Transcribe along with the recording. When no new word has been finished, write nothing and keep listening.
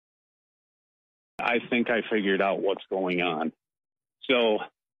I think I figured out what's going on. So,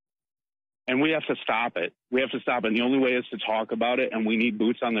 and we have to stop it. We have to stop it. And the only way is to talk about it, and we need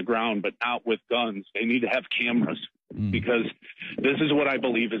boots on the ground, but not with guns. They need to have cameras because this is what I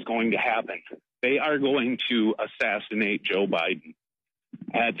believe is going to happen. They are going to assassinate Joe Biden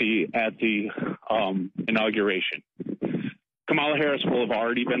at the inauguration. Kamala Harris will have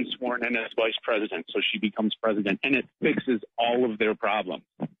already been sworn in as vice president, so she becomes president, and it fixes all of their problems.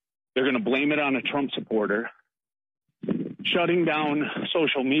 They're going to blame it on a Trump supporter. Shutting down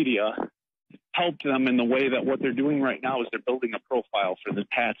social media helped them in the way that what they're doing right now is they're building a profile for the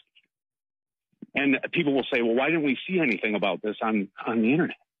past. And people will say, well, why didn't we see anything about this on the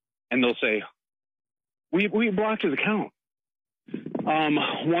internet? And they'll say, we blocked his account.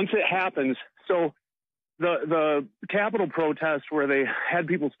 Once it happens, so the Capitol protest where they had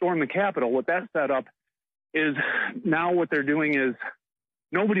people storm the Capitol, what that set up is now what they're doing is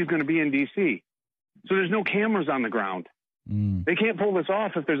nobody's going to be in D.C. So there's no cameras on the ground. They can't pull this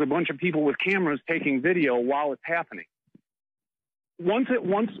off if there's a bunch of people with cameras taking video while it's happening.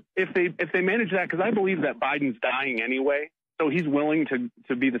 If they manage that, because I believe that Biden's dying anyway, so he's willing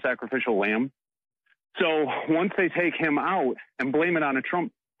to be the sacrificial lamb. So once they take him out and blame it on a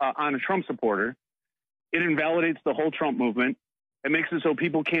Trump supporter, it invalidates the whole Trump movement. It makes it so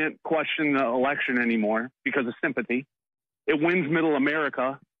people can't question the election anymore because of sympathy. It wins middle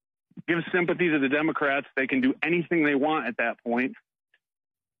America, gives sympathy to the Democrats. They can do anything they want at that point.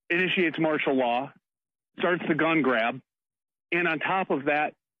 Initiates martial law, starts the gun grab. And on top of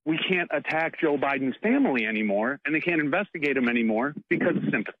that, we can't attack Joe Biden's family anymore, and they can't investigate him anymore because of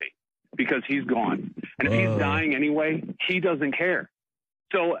sympathy, because he's gone. And if he's dying anyway, he doesn't care.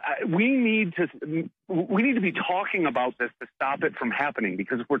 So we need to be talking about this to stop it from happening,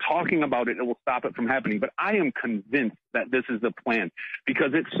 because if we're talking about it, it will stop it from happening. But I am convinced that this is the plan,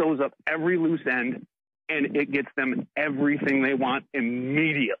 because it sews up every loose end and it gets them everything they want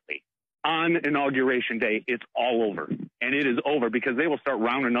immediately. On Inauguration Day, it's all over. And it is over because they will start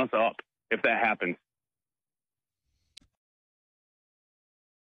rounding us up if that happens.